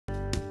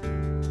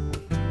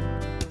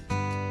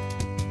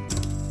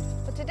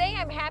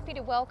happy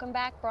to welcome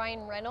back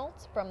Bryan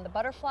Reynolds from the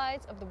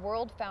Butterflies of the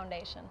World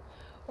Foundation.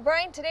 Well,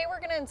 Bryan, today we're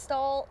going to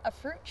install a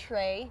fruit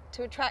tray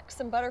to attract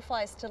some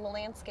butterflies to the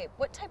landscape.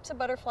 What types of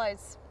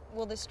butterflies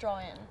will this draw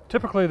in?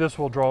 Typically this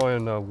will draw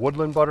in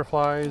woodland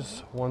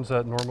butterflies, ones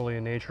that normally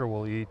in nature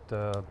will eat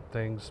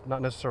things,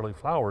 not necessarily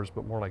flowers,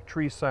 but more like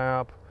tree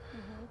sap,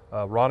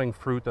 rotting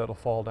fruit that'll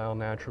fall down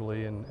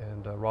naturally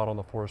and rot on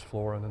the forest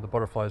floor, and then the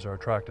butterflies are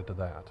attracted to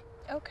that.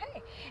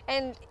 Okay,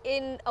 and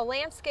in a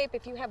landscape,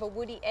 if you have a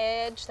woody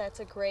edge,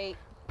 that's a great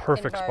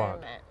perfect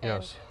spot.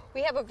 And yes.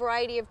 we have a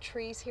variety of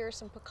trees here,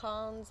 some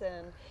pecans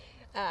and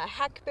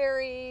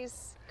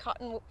hackberries,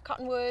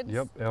 cottonwoods.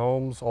 Yep,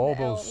 elms, all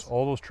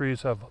those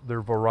trees have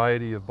their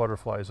variety of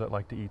butterflies that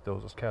like to eat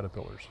those as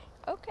caterpillars.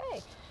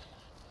 Okay.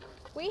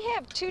 We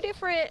have two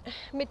different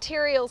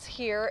materials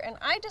here, and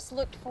I just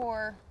looked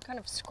for kind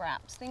of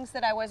scraps, things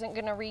that I wasn't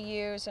going to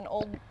reuse, an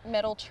old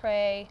metal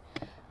tray,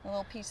 a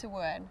little piece of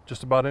wood.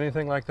 Just about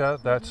anything like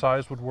that, that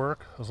size would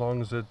work, as long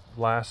as it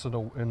lasts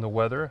in the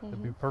weather,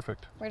 it'd be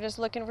perfect. We're just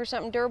looking for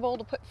something durable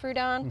to put fruit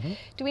on.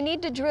 Do we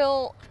need to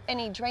drill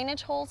any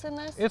drainage holes in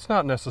this? It's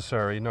not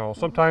necessary, no.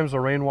 Sometimes the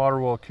rainwater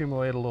will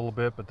accumulate a little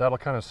bit, but that'll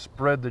kind of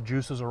spread the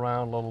juices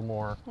around a little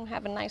more. We'll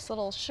have a nice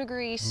little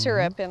sugary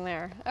syrup in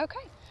there.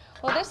 Okay.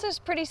 Well, this is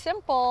pretty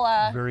simple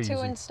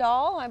to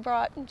install. I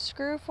brought a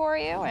screw for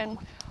you, and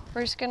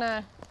we're just going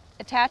to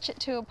attach it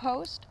to a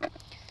post.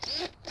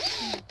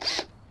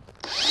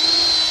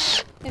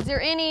 Is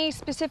there any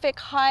specific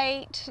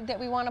height that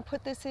we want to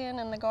put this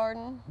in the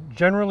garden?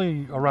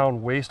 Generally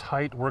around waist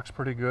height works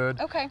pretty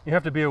good. Okay. You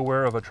have to be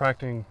aware of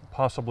attracting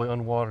possibly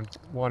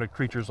unwanted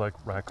creatures like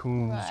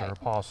raccoons or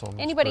possums.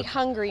 Anybody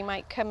hungry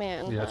might come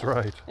in. Yeah, that's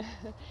right.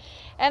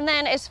 And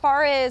then as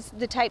far as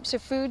the types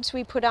of foods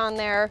we put on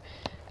there,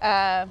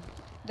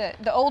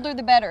 the older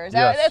the better.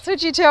 That's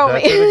what you told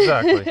me.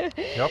 That's it,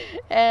 exactly. Yep.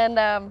 And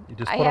you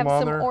just I put have them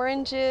on some there.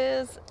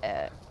 Oranges,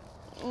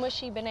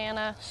 mushy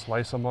banana.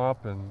 Slice them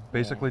up and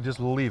basically just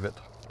leave it.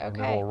 And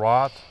Okay. it'll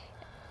rot.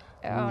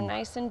 Oh,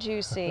 nice and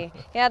juicy.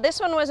 Yeah, this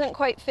one wasn't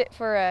quite fit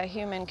for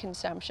human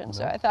consumption,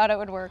 so I thought it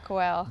would work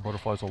well.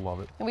 Butterflies will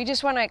love it. And we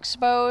just want to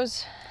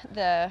expose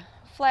the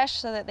flesh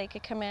so that they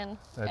could come in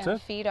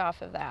and feed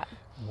off of that.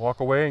 Walk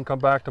away and come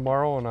back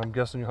tomorrow, and I'm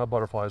guessing you'll have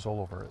butterflies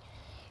all over it.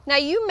 Now,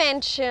 you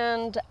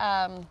mentioned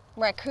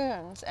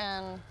raccoons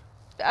and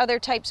other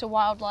types of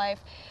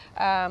wildlife.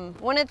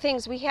 One of the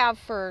things we have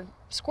for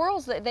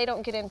squirrels that they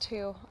don't get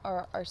into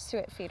are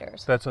suet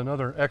feeders. That's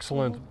another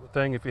excellent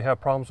thing. If you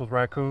have problems with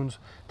raccoons,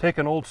 take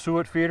an old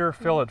suet feeder,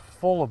 fill it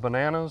full of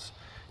bananas,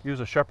 use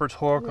a shepherd's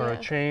hook or a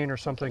chain or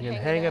something, and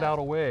hang it out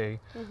away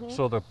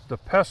so the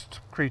pest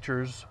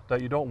creatures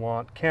that you don't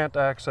want can't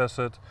access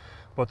it,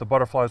 but the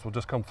butterflies will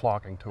just come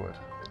flocking to it.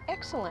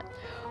 Excellent.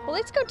 Well,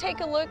 let's go take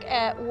a look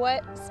at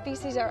what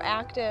species are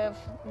active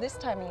this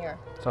time of year.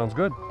 Sounds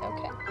good.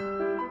 Okay.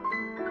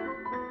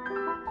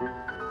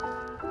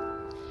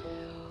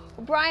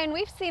 Bryan,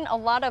 we've seen a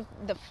lot of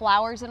the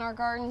flowers in our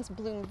gardens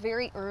bloom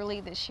very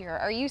early this year.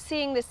 Are you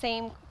seeing the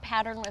same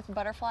pattern with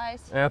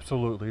butterflies?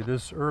 Absolutely.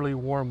 This early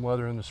warm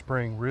weather in the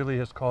spring really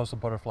has caused the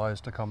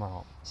butterflies to come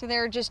out. So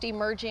they're just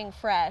emerging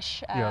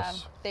fresh.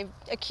 Yes. They've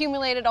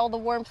accumulated all the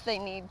warmth they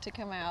need to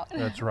come out.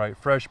 That's right.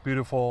 Fresh,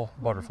 beautiful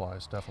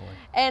butterflies, definitely.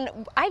 And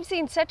I've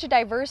seen such a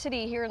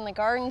diversity here in the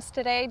gardens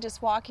today,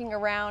 just walking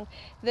around.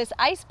 This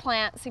ice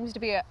plant seems to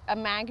be a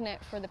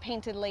magnet for the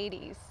painted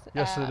ladies.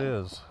 Yes, it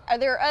is. Are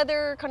there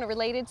other kind of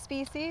related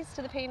species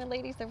to the painted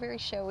ladies? They're very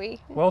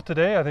showy. Well,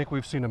 today I think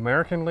we've seen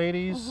American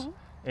ladies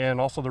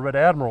and also the red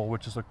admiral,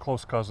 which is a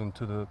close cousin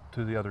to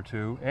the other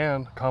two,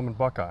 and common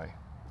buckeye.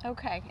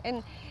 Okay.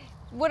 And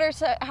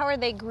how are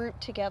they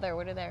grouped together?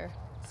 What are their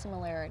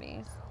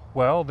similarities?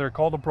 Well, they're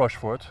called a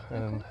brushfoot,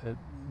 and it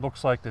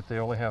looks like that they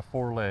only have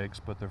 4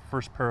 legs, but their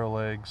first pair of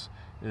legs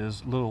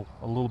is a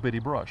little bitty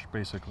brush,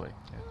 basically.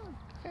 Yeah.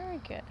 Very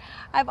good.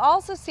 I've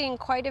also seen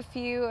quite a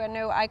few, I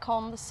know I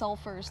call them the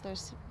sulfurs,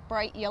 those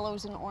bright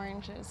yellows and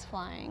oranges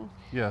flying.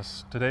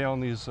 Yes, today on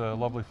these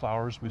lovely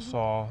flowers we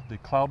saw the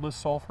cloudless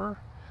sulfur,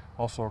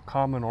 also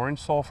common orange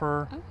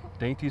sulfur,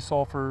 dainty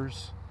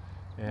sulfurs,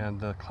 and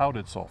the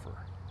clouded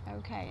sulfur.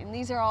 Okay, and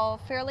these are all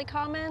fairly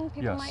common,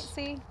 people might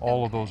see?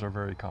 All of those are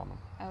very common.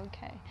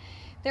 Okay.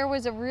 There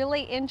was a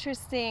really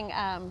interesting,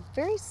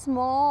 very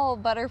small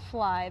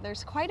butterfly.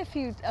 There's quite a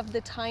few of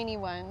the tiny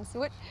ones.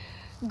 What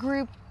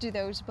group do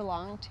those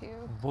belong to?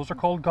 Those are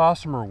called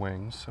gossamer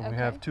wings, and we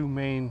have 2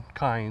 main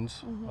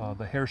kinds,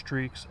 the hair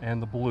streaks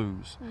and the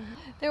blues.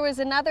 There was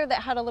another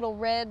that had a little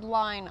red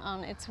line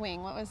on its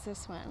wing. What was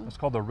this one? It's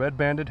called the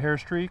red-banded hair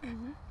streak,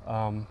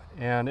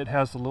 and it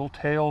has the little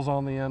tails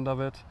on the end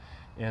of it,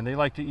 and they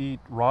like to eat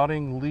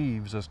rotting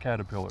leaves as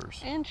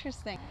caterpillars.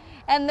 Interesting.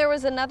 And there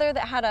was another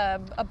that had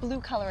a blue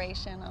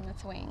coloration on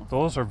its wings.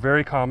 Those are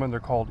very common. They're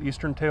called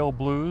eastern tail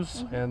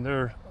blues, and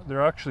they're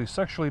actually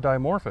sexually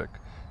dimorphic.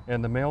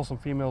 And the males and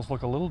females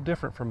look a little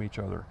different from each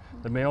other.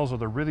 The males are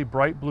the really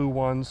bright blue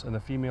ones, and the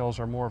females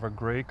are more of a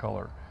gray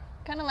color.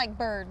 kind of like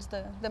birds.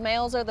 The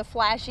males are the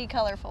flashy,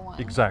 colorful ones.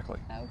 Exactly.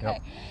 Okay.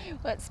 Yep.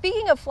 But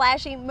speaking of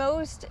flashy,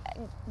 most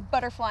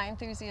butterfly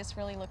enthusiasts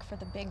really look for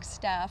the big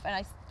stuff.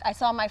 And I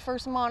saw my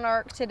first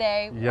monarch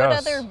today.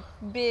 Yes. What other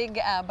big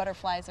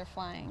butterflies are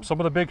flying? Some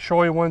of the big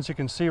showy ones you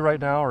can see right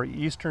now are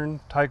eastern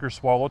tiger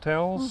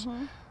swallowtails,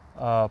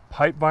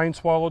 pipevine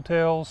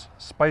swallowtails,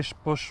 spice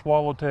bush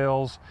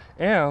swallowtails,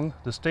 and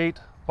the state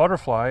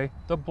butterfly,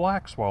 the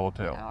black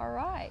swallowtail. All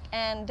right.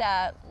 And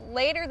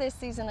later this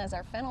season, as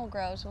our fennel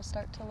grows, we'll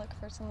start to look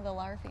for some of the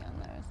larvae on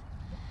those.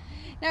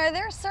 Now, are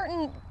there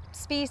certain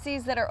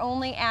species that are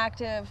only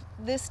active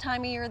this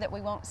time of year that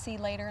we won't see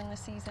later in the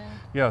season?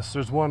 Yes,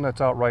 there's one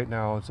that's out right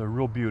now. It's a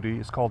real beauty.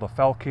 It's called a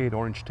falcate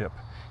orange tip,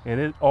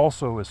 and it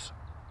also is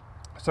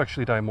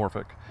sexually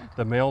dimorphic.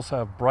 The males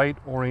have bright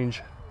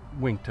orange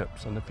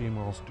wingtips, and the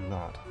females do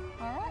not.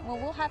 All right, well,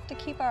 we'll have to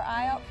keep our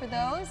eye out for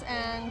those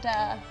and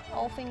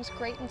all things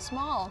great and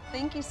small.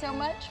 Thank you so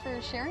much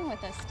for sharing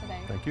with us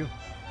today. Thank you.